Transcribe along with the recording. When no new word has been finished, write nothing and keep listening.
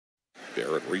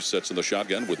Barrett resets in the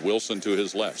shotgun with Wilson to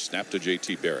his left. Snap to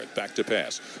J.T. Barrett. Back to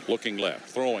pass. Looking left.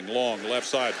 Throwing long left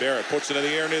side. Barrett puts it in the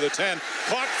air near the 10.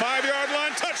 Caught 5-yard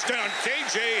line. Touchdown.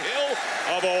 K.J. Hill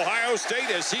of Ohio State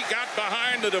as he got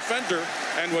behind the defender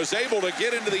and was able to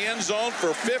get into the end zone for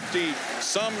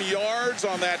 50-some yards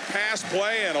on that pass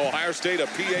play. And Ohio State a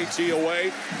PAT away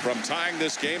from tying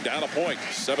this game down a point.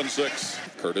 7-6.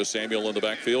 Curtis Samuel in the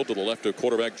backfield to the left of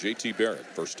quarterback J.T. Barrett.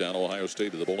 First down Ohio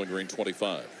State to the Bowling Green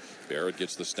 25. Barrett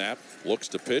gets the snap, looks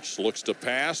to pitch, looks to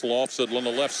pass, lofts it on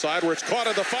the left side where it's caught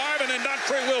at the 5, and then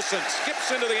Dontre Wilson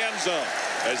skips into the end zone.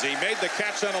 As he made the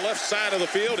catch on the left side of the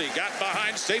field, he got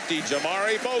behind safety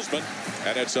Jamari Bozeman,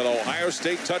 and it's an Ohio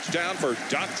State touchdown for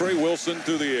Dontre Wilson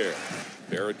through the air.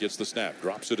 Barrett gets the snap,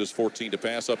 drops it as 14 to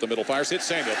pass up the middle, fires, hits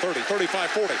Samuel, 30, 35,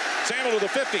 40. Samuel to the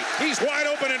 50. He's wide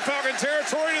open in Falcon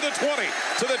territory to the 20,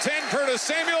 to the 10, Curtis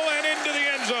Samuel, and into the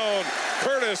end zone.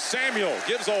 Curtis Samuel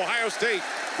gives Ohio State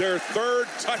their third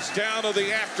touchdown of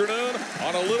the afternoon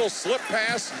on a little slip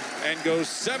pass and goes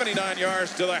 79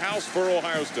 yards to the house for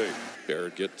Ohio State.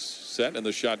 Barrett gets set in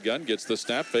the shotgun, gets the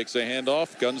snap, fakes a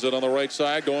handoff, guns it on the right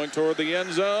side, going toward the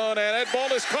end zone, and that ball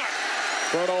is caught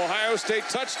for an Ohio State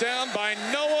touchdown by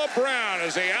Noah Brown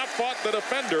as he outfought the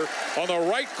defender on the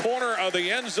right corner of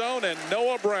the end zone, and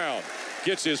Noah Brown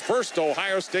gets his first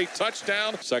Ohio State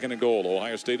touchdown. Second and goal,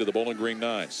 Ohio State to the Bowling Green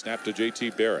 9. Snap to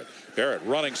J.T. Barrett. Barrett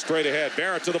running straight ahead.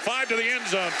 Barrett to the 5 to the end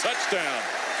zone. Touchdown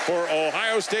for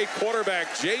Ohio State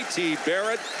quarterback J.T.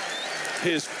 Barrett.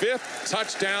 His 5th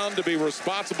touchdown to be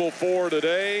responsible for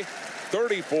today.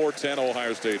 34-10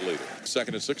 Ohio State leader.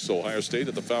 Second and 6, Ohio State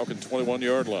at the Falcon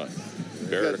 21-yard line.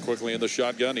 Barrett quickly in the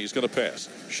shotgun. He's going to pass.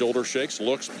 Shoulder shakes,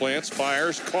 looks, plants,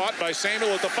 fires. Caught by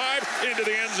Samuel at the 5. Into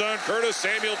the end zone. Curtis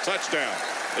Samuel touchdown.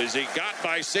 As he got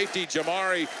by safety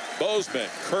Jamari Bozeman.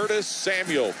 Curtis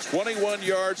Samuel,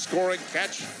 21-yard scoring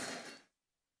catch.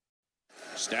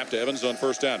 Snap to Evans on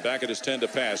first down. Back at his 10 to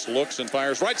pass. Looks and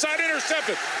fires. Right side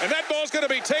intercepted. And that ball's going to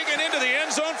be taken into the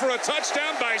end zone for a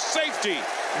touchdown by safety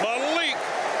Malik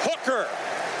Hooker.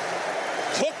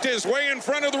 Hooked his way in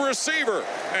front of the receiver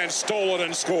and stole it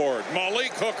and scored.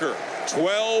 Malik Hooker,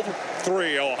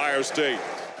 12-3 Ohio State.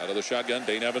 Out of the shotgun,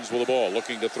 Dane Evans with the ball,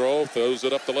 looking to throw, throws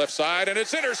it up the left side, and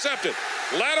it's intercepted.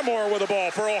 Lattimore with the ball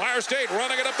for Ohio State,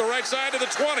 running it up the right side to the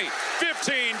 20,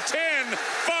 15, 10,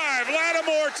 5.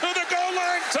 Lattimore to the goal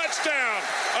line, touchdown.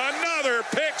 Another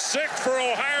pick six for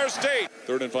Ohio State.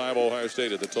 3rd and 5, Ohio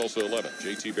State at the Tulsa 11.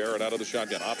 J.T. Barrett out of the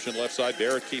shotgun, option left side,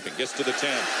 Barrett keeping, gets to the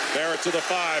 10. Barrett to the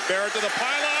 5, Barrett to the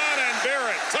pylon, and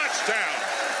Barrett, touchdown.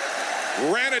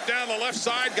 Ran it down the left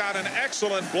side, got an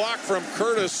excellent block from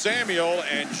Curtis Samuel,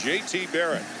 and J.T.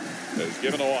 Barrett has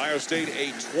given Ohio State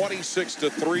a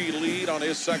 26-3 lead on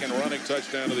his second running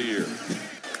touchdown of the year.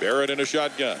 Barrett in a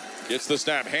shotgun, gets the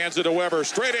snap, hands it to Weber,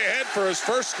 straight ahead for his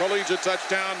first collegiate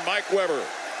touchdown, Mike Weber.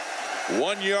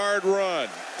 1-yard run,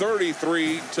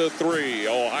 33-3,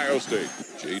 Ohio State.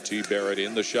 J.T. Barrett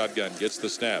in the shotgun, gets the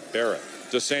snap, Barrett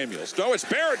to Samuels. No, it's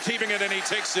Barrett keeping it, and he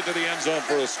takes it to the end zone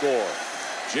for a score.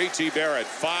 J.T. Barrett,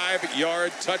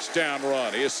 5-yard touchdown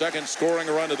run. His second scoring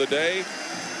run of the day,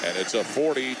 and it's a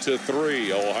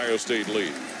 40-3 Ohio State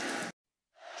lead.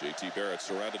 J.T. Barrett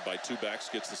surrounded by 2 backs,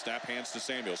 gets the snap, hands to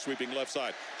Samuel, sweeping left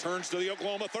side, turns to the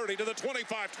Oklahoma 30, to the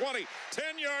 25, 20,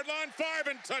 10-yard line, 5,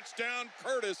 and touchdown,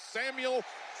 Curtis Samuel.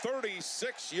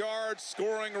 36-yard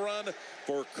scoring run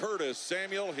for Curtis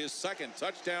Samuel, his second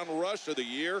touchdown rush of the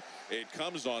year. It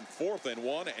comes on 4th and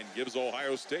 1 and gives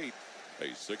Ohio State a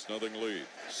 6-0 lead.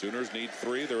 Sooners need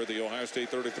 3. They're at the Ohio State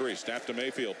 33. Snap to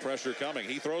Mayfield. Pressure coming.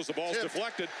 He throws the ball.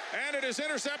 Deflected. And it is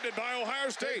intercepted by Ohio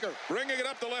State. Bringing it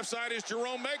up the left side is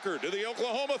Jerome Maker to the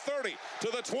Oklahoma 30. To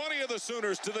the 20 of the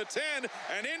Sooners. To the 10.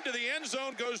 And into the end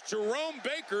zone goes Jerome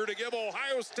Baker to give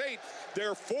Ohio State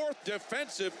their 4th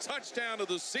defensive touchdown of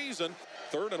the season.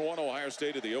 3rd and 1 Ohio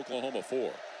State at the Oklahoma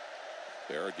 4.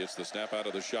 Barrett gets the snap out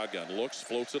of the shotgun, looks,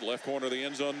 floats it left corner of the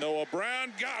end zone. Noah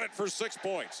Brown got it for 6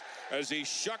 points as he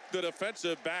shucked the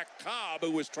defensive back Cobb,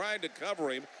 who was trying to cover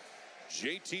him.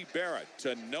 J.T. Barrett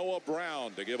to Noah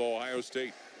Brown to give Ohio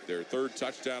State their 3rd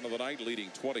touchdown of the night, leading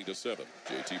 20-7.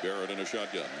 J.T. Barrett in a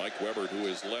shotgun. Mike Weber, who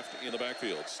is left in the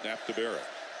backfield, snap to Barrett.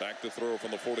 Back to throw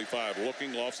from the 45,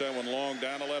 looking, lofts that one long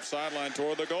down the left sideline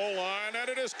toward the goal line, and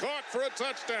it is caught for a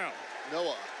touchdown.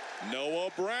 Noah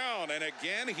Brown, and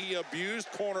again he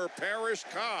abused corner Parrish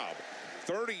Cobb.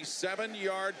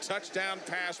 37-yard touchdown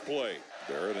pass play.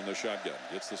 Barrett in the shotgun,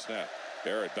 gets the snap.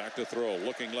 Barrett back to throw,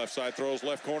 looking left side, throws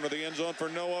left corner of the end zone for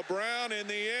Noah Brown in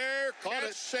the air. Caught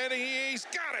it, and he's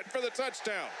got it for the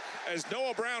touchdown. As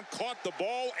Noah Brown caught the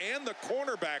ball and the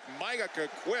cornerback Micah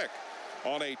Quick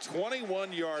on a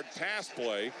 21-yard pass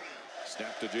play.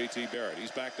 Snap to J.T. Barrett.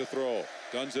 He's back to throw.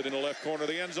 Guns it in the left corner of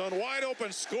the end zone. Wide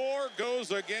open score.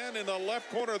 Goes again in the left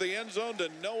corner of the end zone to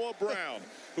Noah Brown,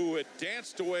 who had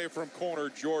danced away from corner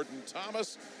Jordan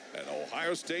Thomas. And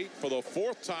Ohio State, for the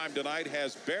fourth time tonight,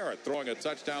 has Barrett throwing a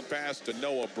touchdown pass to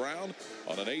Noah Brown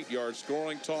on an 8-yard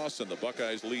scoring toss, and the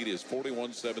Buckeyes lead is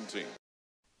 41-17.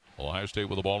 Ohio State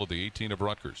with the ball at the 18 of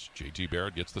Rutgers. J.T.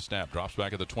 Barrett gets the snap, drops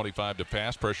back at the 25 to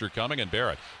pass. Pressure coming, and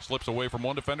Barrett slips away from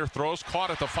one defender, throws,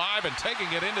 caught at the 5, and taking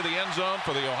it into the end zone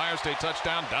for the Ohio State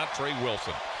touchdown, Dontre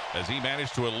Wilson, as he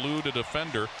managed to elude a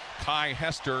defender, Kai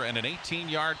Hester, and an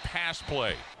 18-yard pass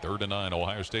play. 3rd and 9,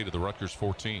 Ohio State at the Rutgers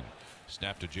 14.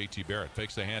 Snap to J.T. Barrett,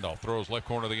 fakes the handoff, throws left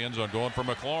corner of the end zone, going for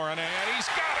McLaurin, and he's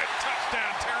got it!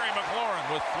 Touchdown, Terry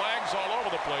McLaurin, with flags all over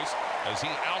the place as he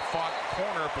outfought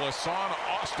corner Blasson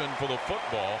Austin for the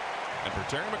football. And for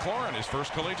Terry McLaurin, his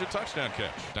first collegiate touchdown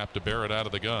catch. Snap to Barrett out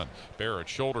of the gun. Barrett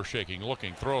shoulder shaking,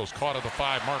 looking, throws, caught at the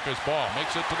 5. Marcus Ball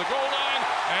makes it to the goal line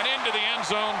and into the end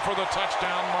zone for the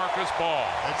touchdown. Marcus Ball.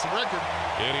 That's the record.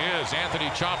 It is. Anthony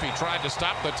Chaffee tried to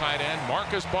stop the tight end.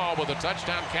 Marcus Ball with a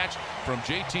touchdown catch from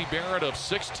J.T. Barrett of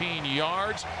 16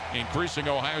 yards, increasing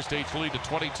Ohio State's lead to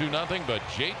 22-0. But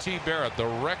J.T. Barrett, the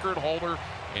record holder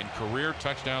in career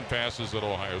touchdown passes at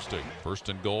Ohio State. 1st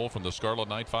and goal from the Scarlet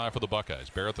Knight 5 for the Buckeyes.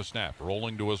 Barrett the snap,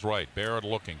 rolling to his right. Barrett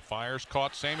looking, fires,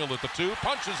 caught. Samuel at the 2,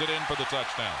 punches it in for the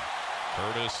touchdown.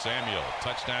 Curtis Samuel,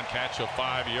 touchdown catch of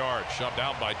 5 yards, shoved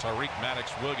out by Tariq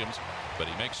Maddox-Williams, but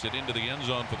he makes it into the end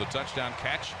zone for the touchdown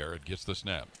catch. Barrett gets the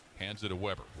snap, hands it to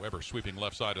Weber. Weber sweeping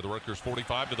left side of the Rutgers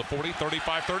 45 to the 40,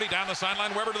 35-30, down the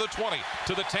sideline. Weber to the 20,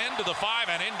 to the 10, to the 5,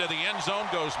 and into the end zone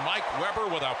goes Mike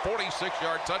Weber with a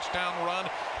 46-yard touchdown run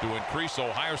to increase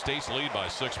Ohio State's lead by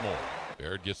 6 more.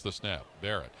 Barrett gets the snap.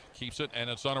 Barrett keeps it, and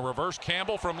it's on a reverse.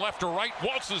 Campbell from left to right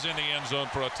waltzes in the end zone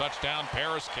for a touchdown.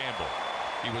 Paris Campbell.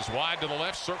 He was wide to the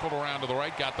left, circled around to the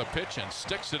right, got the pitch, and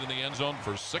sticks it in the end zone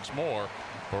for 6 more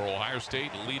for Ohio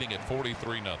State, leading at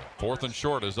 43-0. 4th and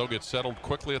short as they'll get settled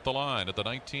quickly at the line at the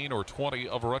 19 or 20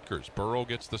 of Rutgers. Burrow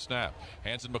gets the snap.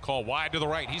 Hands it McCall wide to the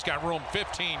right. He's got room.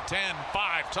 15, 10,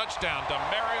 5. Touchdown to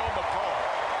Mario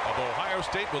McCall of Ohio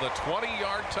State with a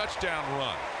 20-yard touchdown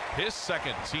run. His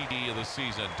second TD of the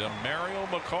season to Mario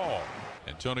McCall.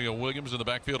 Antonio Williams in the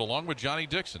backfield along with Johnny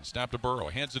Dixon. Snap to Burrow,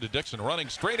 hands it to Dixon, running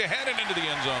straight ahead and into the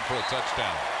end zone for a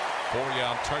touchdown.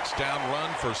 4-yard touchdown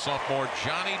run for sophomore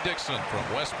Johnny Dixon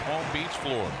from West Palm Beach,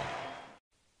 Florida.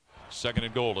 2nd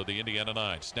and goal at the Indiana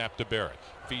 9. Snap to Barrett,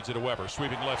 feeds it to Weber,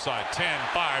 sweeping left side. 10,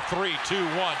 5, 3, 2,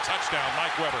 1. Touchdown,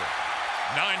 Mike Weber.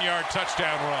 9-yard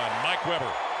touchdown run, Mike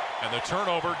Weber. And the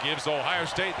turnover gives Ohio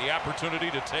State the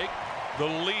opportunity to take the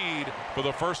lead for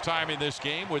the first time in this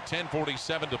game with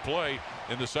 10:47 to play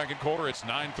in the second quarter. It's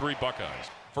 9-3 Buckeyes.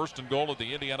 1st and goal at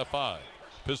the Indiana 5.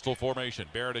 Pistol formation.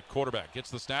 Barrett at quarterback. Gets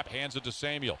the snap. Hands it to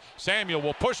Samuel. Samuel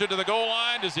will push it to the goal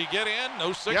line. Does he get in?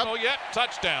 No signal yet.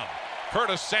 Touchdown.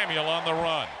 Curtis Samuel on the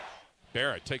run.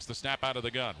 Barrett takes the snap out of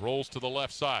the gun. Rolls to the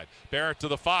left side. Barrett to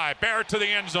the 5. Barrett to the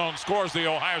end zone. Scores the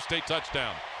Ohio State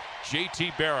touchdown.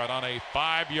 J.T. Barrett on a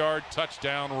 5-yard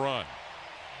touchdown run.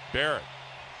 Barrett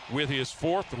with his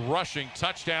 4th rushing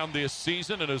touchdown this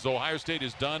season, and as Ohio State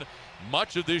has done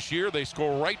much of this year, they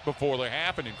score right before the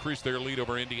half and increase their lead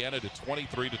over Indiana to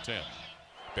 23-10.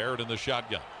 Barrett in the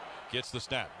shotgun, gets the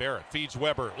snap. Barrett feeds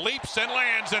Weber, leaps and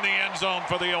lands in the end zone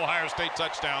for the Ohio State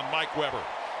touchdown. Mike Weber,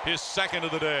 his 2nd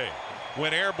of the day,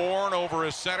 went airborne over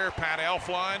his center, Pat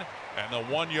Elflein, and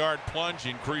the 1-yard plunge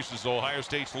increases Ohio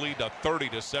State's lead to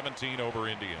 30-17 over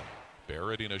Indiana.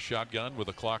 Barrett in a shotgun with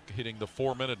the clock hitting the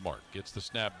 4-minute mark. Gets the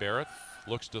snap. Barrett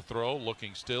looks to throw,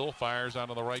 looking still, fires out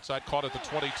on the right side, caught at the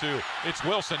 22. It's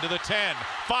Wilson to the 10,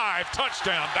 5,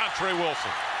 touchdown, Dontre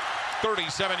Wilson.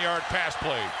 37-yard pass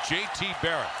play, J.T.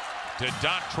 Barrett to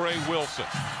Dontre Wilson.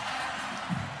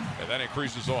 And that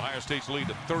increases Ohio State's lead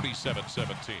to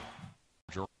 37-17.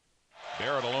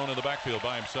 Barrett alone in the backfield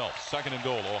by himself. 2nd and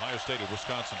goal, Ohio State at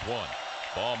Wisconsin's 1.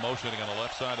 Ball motioning on the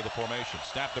left side of the formation.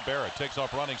 Snap to Barrett. Takes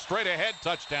off running. Straight ahead.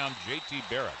 Touchdown, J.T.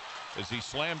 Barrett. As he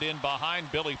slammed in behind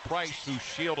Billy Price, who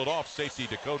shielded off safety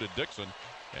Dakota Dixon.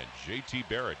 And J.T.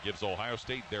 Barrett gives Ohio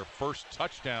State their first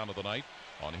touchdown of the night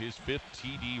on his 5th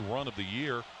TD run of the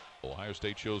year. Ohio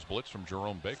State shows blitz from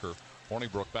Jerome Baker.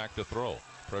 Hornibrook back to throw.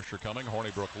 Pressure coming.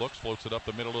 Hornibrook looks, floats it up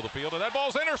the middle of the field. And that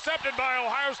ball's intercepted by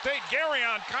Ohio State.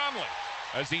 Garyon Conley,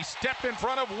 as he stepped in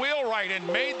front of Wheelwright and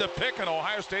made the pick, and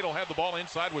Ohio State will have the ball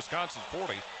inside Wisconsin's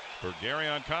 40 for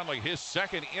Garyon Conley, his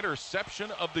 2nd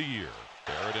interception of the year.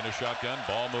 Barrett in a shotgun,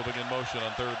 ball moving in motion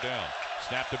on 3rd down.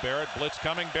 Snap to Barrett, blitz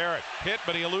coming, Barrett hit,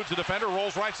 but he eludes the defender,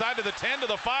 rolls right side to the 10, to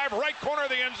the 5, right corner of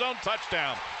the end zone,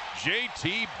 touchdown.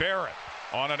 J.T. Barrett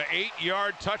on an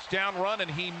 8-yard touchdown run,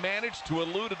 and he managed to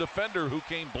elude a defender who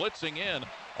came blitzing in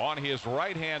on his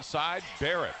right-hand side.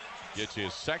 Barrett gets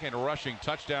his second rushing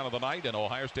touchdown of the night, and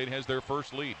Ohio State has their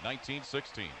first lead,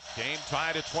 19-16. Game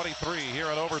tied at 23 here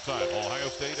in overtime, Ohio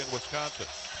State and Wisconsin.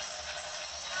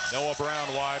 Noah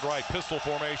Brown wide right, pistol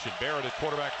formation. Barrett at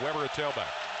quarterback, Weber at tailback.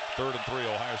 3rd and 3,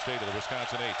 Ohio State to the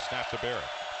Wisconsin 8. Snap to Barrett.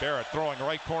 Barrett throwing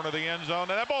right corner of the end zone,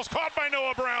 and that ball's caught by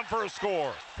Noah Brown for a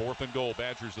score. 4th and goal,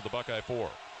 Badgers at the Buckeye 4.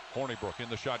 Hornibrook in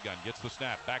the shotgun, gets the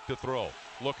snap, back to throw.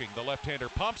 Looking, the left-hander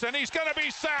pumps, and he's going to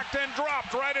be sacked and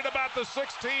dropped right at about the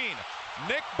 16.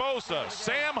 Nick Bosa,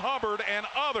 Sam Hubbard, and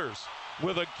others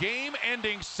with a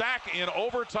game-ending sack in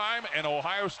overtime, and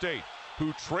Ohio State,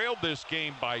 who trailed this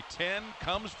game by 10,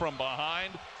 comes from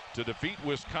behind to defeat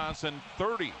Wisconsin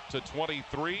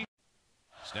 30-23.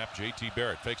 Snap, J.T.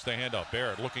 Barrett fakes the handoff.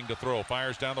 Barrett looking to throw,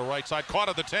 fires down the right side, caught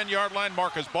at the 10-yard line.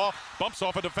 Marcus Ball bumps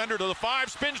off a defender to the 5,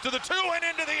 spins to the 2, and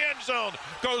into the end zone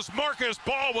goes Marcus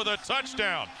Ball with a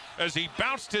touchdown as he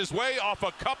bounced his way off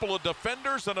a couple of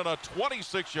defenders, and on a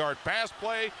 26-yard pass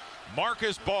play,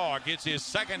 Marcus Ball gets his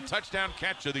second touchdown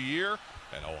catch of the year,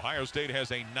 and Ohio State has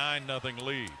a 9-0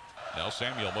 lead. Now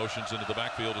Samuel motions into the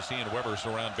backfield as he and Weber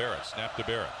surround Barrett. Snap to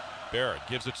Barrett. Barrett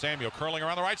gives it Samuel, curling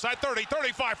around the right side, 30,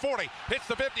 35, 40, hits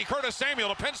the 50, Curtis Samuel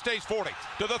to Penn State's 40,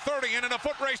 to the 30, and in a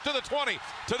foot race to the 20,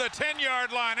 to the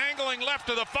 10-yard line, angling left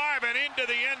to the 5, and into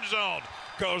the end zone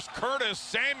goes Curtis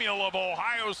Samuel of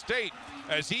Ohio State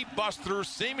as he busts through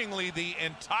seemingly the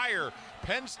entire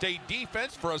Penn State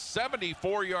defense for a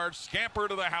 74-yard scamper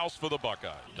to the house for the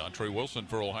Buckeyes. Dontre Wilson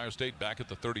for Ohio State back at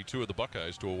the 32 of the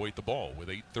Buckeyes to await the ball with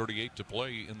 8:38 to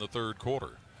play in the third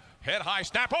quarter. Head high,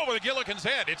 snap over the Gilligan's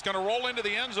head. It's going to roll into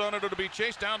the end zone, and it'll be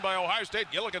chased down by Ohio State.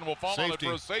 Gilligan will fall on it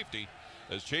for a safety,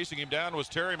 as chasing him down was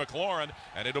Terry McLaurin,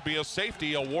 and it'll be a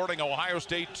safety awarding Ohio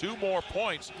State 2 more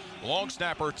points. Long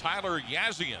snapper Tyler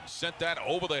Yazian sent that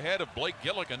over the head of Blake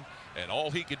Gilligan, and all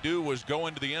he could do was go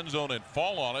into the end zone and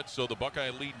fall on it, so the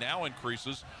Buckeye lead now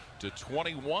increases to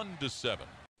 21-7.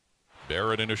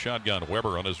 Barrett in a shotgun,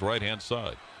 Weber on his right-hand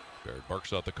side. Barrett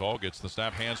barks out the call, gets the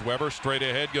snap, hands Weber, straight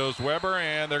ahead goes Weber,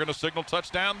 and they're going to signal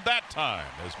touchdown that time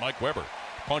as Mike Weber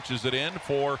punches it in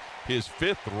for his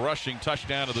 5th rushing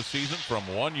touchdown of the season from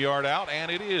 1 yard out,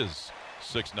 and it is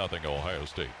 6-0 Ohio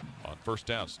State. On first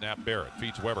down, snap Barrett,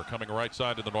 feeds Weber, coming right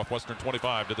side to the Northwestern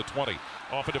 25, to the 20,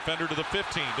 off a defender to the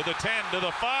 15, to the 10, to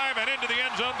the 5, and into the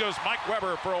end zone goes Mike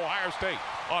Weber for Ohio State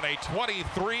on a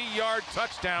 23-yard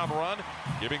touchdown run,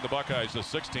 giving the Buckeyes a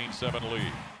 16-7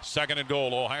 lead. 2nd and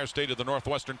goal, Ohio State at the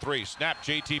Northwestern 3. Snap,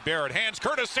 J.T. Barrett, hands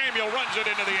Curtis Samuel, runs it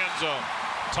into the end zone.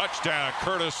 Touchdown,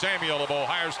 Curtis Samuel of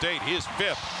Ohio State, his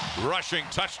 5th rushing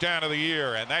touchdown of the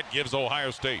year, and that gives Ohio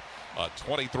State a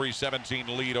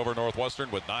 23-17 lead over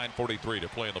Northwestern with 9:43 to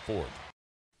play in the 4th.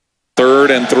 3rd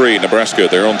and 3, Nebraska,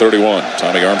 their own 31.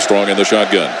 Tommy Armstrong in the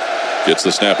shotgun. Gets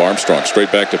the snap, Armstrong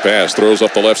straight back to pass, throws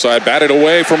up the left side, batted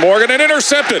away from Morgan and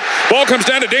intercepted. Ball comes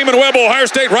down to Damon Webb, Ohio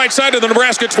State, right side to the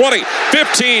Nebraska 20,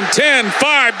 15, 10,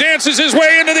 5, dances his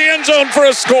way into the end zone for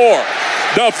a score.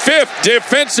 The 5th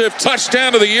defensive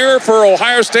touchdown of the year for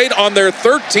Ohio State on their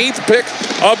 13th pick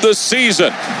of the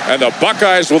season. And the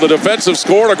Buckeyes with a defensive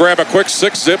score to grab a quick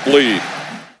 6-zip lead.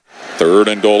 3rd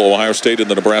and goal, Ohio State in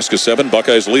the Nebraska 7.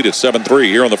 Buckeyes lead at 7-3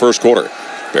 here in the first quarter.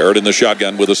 Barrett in the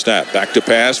shotgun with a snap. Back to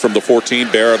pass from the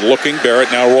 14. Barrett looking. Barrett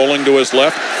now rolling to his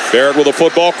left. Barrett with a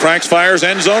football. Cranks, fires,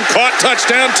 end zone. Caught,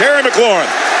 touchdown, Terry McLaurin.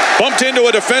 Bumped into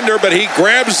a defender, but he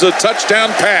grabs the touchdown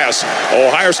pass.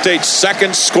 Ohio State's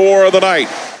 2nd score of the night.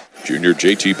 Junior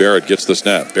J.T. Barrett gets the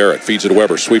snap. Barrett feeds it to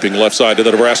Weber, sweeping left side to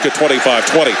the Nebraska 25,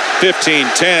 20, 15,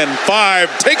 10,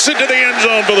 5. Takes it to the end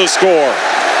zone for the score.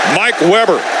 Mike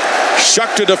Weber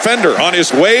shucked a defender on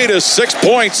his way to 6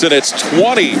 points, and it's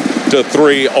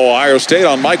 20-3 Ohio State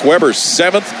on Mike Weber's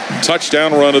 7th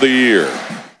touchdown run of the year.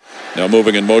 Now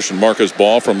moving in motion, Marcus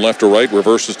Ball from left to right,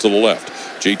 reverses to the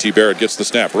left. J.T. Barrett gets the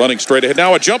snap, running straight ahead.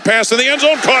 Now a jump pass in the end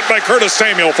zone, caught by Curtis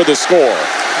Samuel for the score.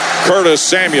 Curtis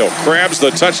Samuel grabs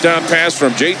the touchdown pass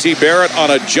from J.T. Barrett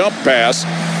on a jump pass,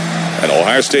 and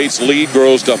Ohio State's lead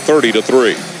grows to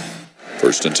 30-3.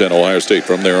 1st and 10, Ohio State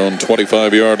from their own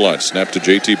 25-yard line. Snap to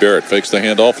J.T. Barrett, fakes the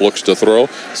handoff, looks to throw,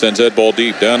 sends that ball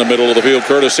deep down the middle of the field.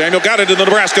 Curtis Samuel got it to the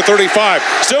Nebraska 35.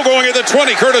 Still going at the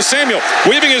 20. Curtis Samuel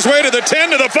weaving his way to the 10,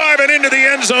 to the 5, and into the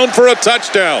end zone for a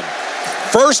touchdown.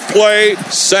 First play,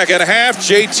 second half,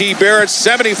 J.T. Barrett,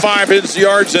 75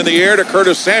 yards in the air to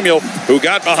Curtis Samuel, who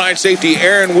got behind safety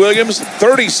Aaron Williams,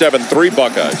 37-3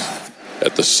 Buckeyes.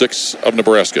 At the 6 of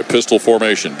Nebraska, pistol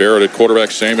formation. Barrett at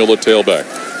quarterback, Samuel at tailback.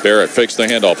 Barrett fakes the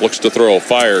handoff, looks to throw,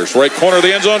 fires. Right corner of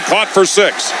the end zone, caught for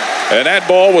 6. And that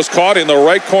ball was caught in the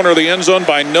right corner of the end zone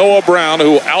by Noah Brown,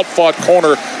 who outfought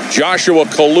corner Joshua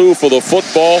Kalu for the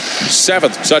football.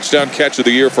 7th touchdown catch of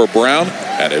the year for Brown.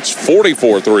 And it's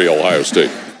 44-3 Ohio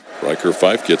State. Riker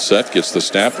Fife gets set, gets the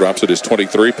snap, drops at his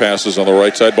 23, passes on the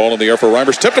right side, ball in the air for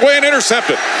Reimers, tipped away and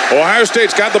intercepted. Ohio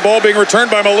State's got the ball being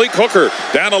returned by Malik Hooker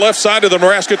down the left side of the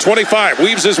Nebraska 25,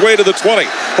 weaves his way to the 20,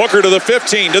 Hooker to the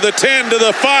 15, to the 10, to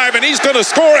the 5, and he's going to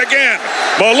score again.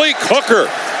 Malik Hooker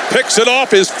picks it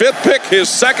off, his 5th pick, his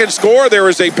 2nd score. There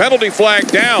is a penalty flag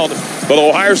down, but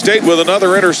Ohio State with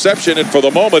another interception, and for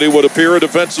the moment it would appear a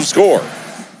defensive score.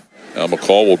 Now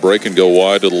McCall will break and go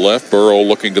wide to the left. Burrow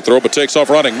looking to throw, but takes off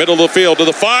running. Middle of the field to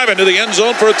the 5 and to the end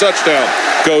zone for a touchdown.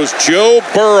 Goes Joe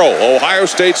Burrow, Ohio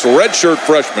State's redshirt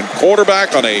freshman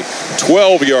quarterback, on a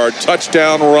 12-yard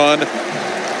touchdown run.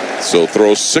 So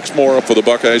throws 6 more up for the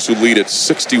Buckeyes, who lead at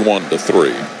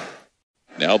 61-3.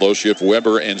 Now they'll shift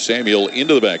Weber and Samuel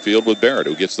into the backfield with Barrett,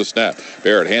 who gets the snap.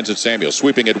 Barrett hands it Samuel,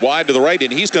 sweeping it wide to the right,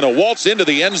 and he's going to waltz into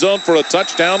the end zone for a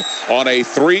touchdown on a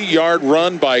 3-yard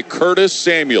run by Curtis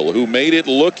Samuel, who made it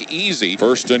look easy.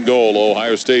 1st and goal,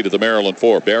 Ohio State at the Maryland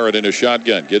 4. Barrett in a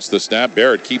shotgun, gets the snap.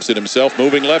 Barrett keeps it himself,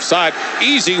 moving left side.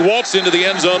 Easy waltz into the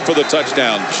end zone for the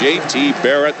touchdown. J.T.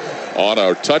 Barrett on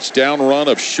a touchdown run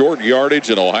of short yardage,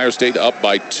 and Ohio State up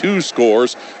by 2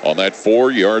 scores on that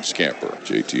 4-yard scamper.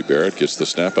 J.T. Barrett gets the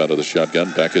snap out of the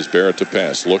shotgun. Back is Barrett to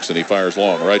pass. Looks and he fires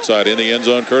long. Right side in the end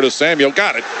zone. Curtis Samuel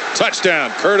got it.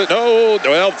 Touchdown. Curtis. Oh,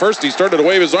 well, first he started to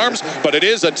wave his arms, but it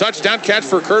is a touchdown catch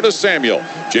for Curtis Samuel.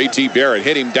 J.T. Barrett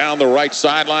hit him down the right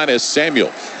sideline as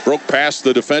Samuel broke past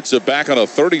the defensive back on a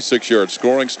 36-yard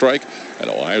scoring strike, and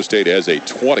Ohio State has a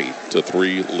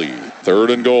 20-3 lead.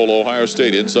 3rd and goal, Ohio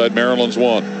State inside Maryland's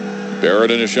 1. Barrett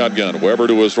in a shotgun. Weber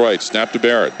to his right. Snap to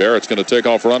Barrett. Barrett's going to take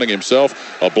off running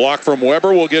himself. A block from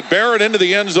Weber will get Barrett into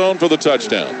the end zone for the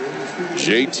touchdown.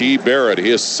 J.T. Barrett,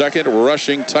 his 2nd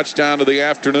rushing touchdown of the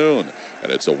afternoon.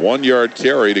 And it's a 1-yard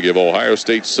carry to give Ohio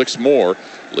State 6 more,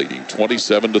 leading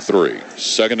 27-3.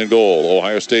 2nd and goal,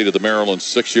 Ohio State at the Maryland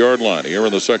 6-yard line here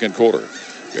in the 2nd quarter.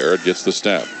 Barrett gets the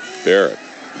snap. Barrett.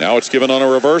 Now it's given on a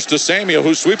reverse to Samuel,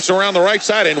 who sweeps around the right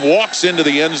side and walks into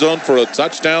the end zone for a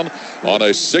touchdown on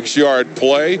a 6-yard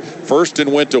play. 1st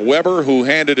and went to Weber, who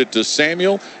handed it to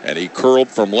Samuel, and he curled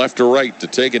from left to right to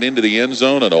take it into the end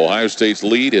zone, and Ohio State's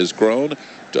lead has grown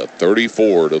to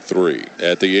 34-3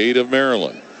 at the 8 of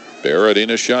Maryland. Barrett in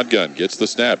a shotgun, gets the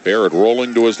snap. Barrett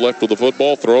rolling to his left with the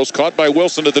football, throws, caught by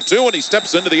Wilson at the 2, and he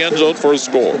steps into the end zone for a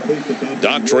score.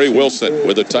 Dontre Wilson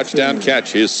with a touchdown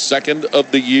catch, his 2nd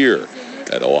of the year.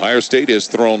 And Ohio State has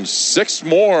thrown 6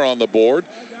 more on the board,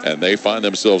 and they find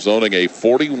themselves owning a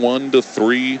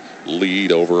 41-3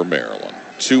 lead over Maryland.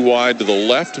 2 wide to the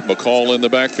left, McCall in the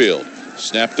backfield.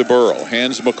 Snap to Burrow,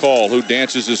 hands McCall, who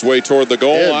dances his way toward the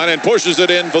goal line and pushes it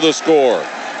in for the score.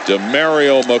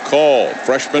 Demario McCall,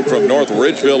 freshman from North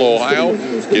Ridgeville, Ohio,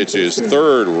 gets his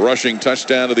 3rd rushing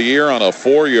touchdown of the year on a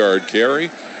 4-yard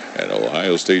carry, and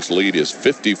Ohio State's lead is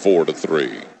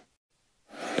 54-3.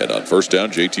 And on 1st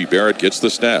down, J.T. Barrett gets the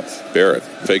snap. Barrett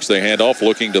fakes the handoff,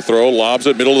 looking to throw, lobs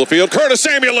it, middle of the field. Curtis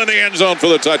Samuel in the end zone for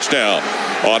the touchdown.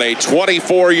 On a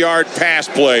 24-yard pass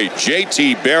play,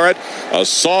 J.T. Barrett, a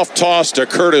soft toss to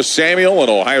Curtis Samuel, and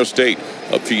Ohio State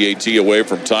a PAT away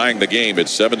from tying the game at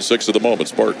 7-6 at the moment,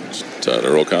 Spartans.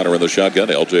 Tyler O'Connor in the shotgun.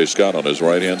 L.J. Scott on his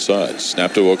right-hand side.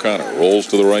 Snap to O'Connor. Rolls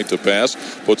to the right to pass.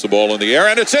 Puts the ball in the air,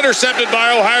 and it's intercepted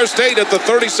by Ohio State at the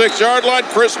 36-yard line.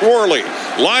 Chris Worley,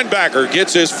 linebacker,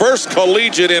 gets his first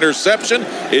collegiate interception.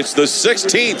 It's the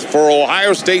 16th for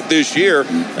Ohio State this year,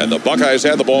 and the Buckeyes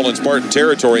had the ball in Spartan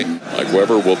territory. Mike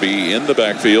Weber will be in the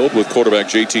backfield with quarterback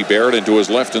J.T. Barrett, and to his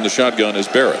left in the shotgun is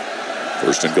Barrett.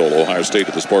 1st and goal, Ohio State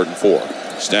at the Spartan 4.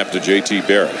 Snap to J.T.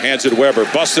 Barrett. Hands it Weber.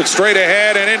 Busts it straight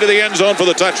ahead and into the end zone for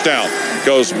the touchdown.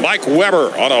 Goes Mike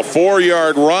Weber on a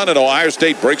 4-yard run, and Ohio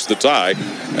State breaks the tie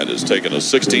and has taken a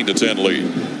 16-10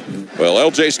 lead. Well,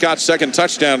 L.J. Scott's 2nd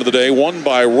touchdown of the day. 1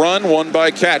 by run, 1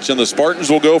 by catch, and the Spartans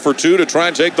will go for 2 to try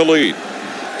and take the lead.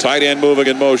 Tight end moving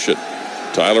in motion.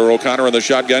 Tyler O'Connor in the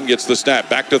shotgun, gets the snap.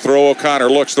 Back to throw. O'Connor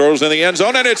looks, throws in the end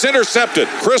zone, and it's intercepted.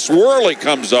 Chris Worley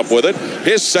comes up with it.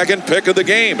 His 2nd pick of the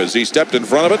game as he stepped in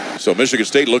front of it. So Michigan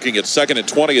State looking at 2nd and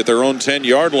 20 at their own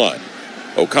 10-yard line.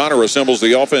 O'Connor assembles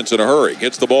the offense in a hurry.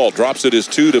 Gets the ball, drops it as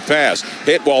 2 to pass.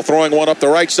 Hit while throwing one up the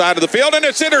right side of the field, and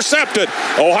it's intercepted.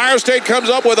 Ohio State comes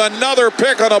up with another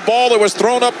pick on a ball that was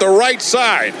thrown up the right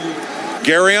side.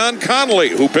 Garyon Conley,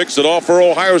 who picks it off for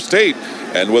Ohio State.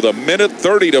 And with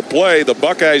 1:30 to play, the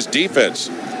Buckeyes defense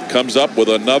comes up with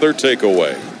another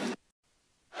takeaway.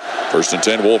 First and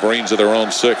 10, Wolverines of their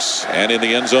own 6. And in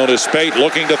the end zone is Spate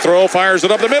looking to throw, fires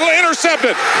it up the middle,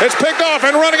 intercepted. It's picked off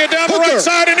and running it down the right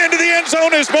side and into the end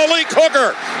zone is Malik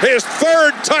Hooker. His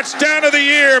 3rd touchdown of the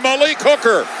year, Malik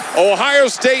Hooker. Ohio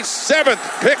State's 7th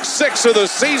pick 6 of the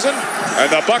season.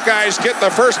 And the Buckeyes get the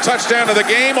first touchdown of the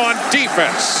game on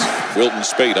defense. Wilton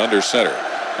Spate under center.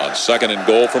 On 2nd and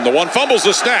goal from the 1, fumbles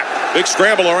the snap. Big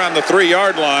scramble around the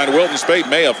 3-yard line. Wilton Spate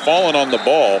may have fallen on the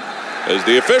ball as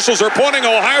the officials are pointing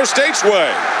Ohio State's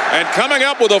way. And coming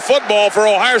up with a football for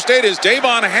Ohio State is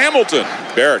Davon Hamilton.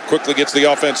 Barrett quickly gets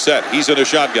the offense set. He's in a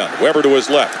shotgun. Weber to his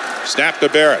left. Snap to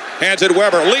Barrett. Hands it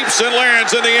Weber. Leaps and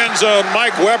lands in the end zone.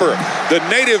 Mike Weber, the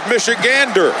native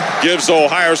Michigander, gives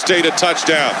Ohio State a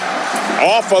touchdown.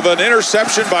 Off of an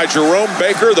interception by Jerome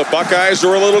Baker, the Buckeyes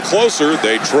are a little closer.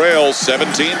 They trail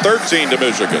 17-13 to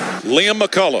Michigan. Liam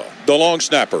McCullough, the long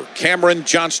snapper. Cameron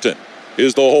Johnston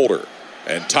is the holder.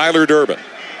 And Tyler Durbin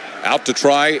out to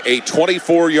try a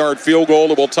 24-yard field goal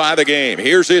that will tie the game.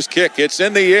 Here's his kick. It's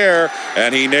in the air,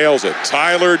 and he nails it.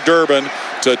 Tyler Durbin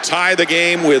to tie the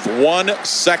game with 1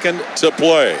 second to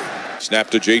play.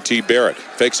 Snap to J.T. Barrett.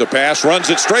 Fakes a pass,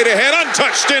 runs it straight ahead,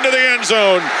 untouched into the end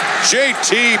zone.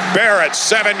 J.T. Barrett,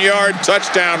 7-yard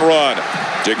touchdown run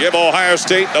to give Ohio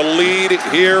State a lead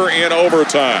here in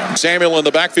overtime. Samuel in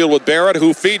the backfield with Barrett,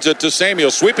 who feeds it to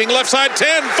Samuel. Sweeping left side,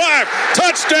 10-5.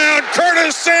 Touchdown,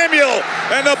 Curtis Samuel.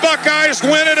 And the Buckeyes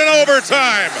win it in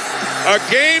overtime. A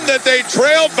game that they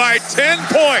trailed by 10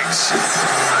 points.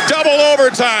 Double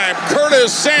overtime.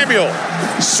 Curtis Samuel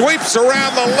sweeps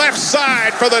around the left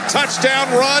side for the touchdown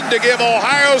run to give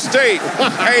Ohio State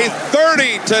a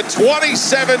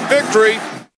 30-27 victory.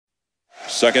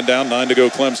 2nd down, 9 to go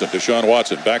Clemson. Deshaun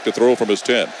Watson back to throw from his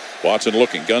 10. Watson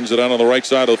looking, guns it out on the right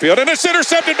side of the field, and it's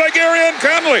intercepted by Garyon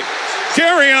Conley.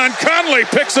 Garyon Conley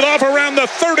picks it off around the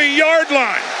 30-yard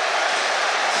line.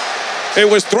 It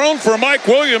was thrown for Mike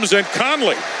Williams, and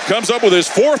Conley comes up with his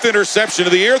 4th interception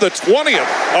of the year, the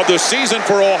 20th of the season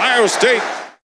for Ohio State.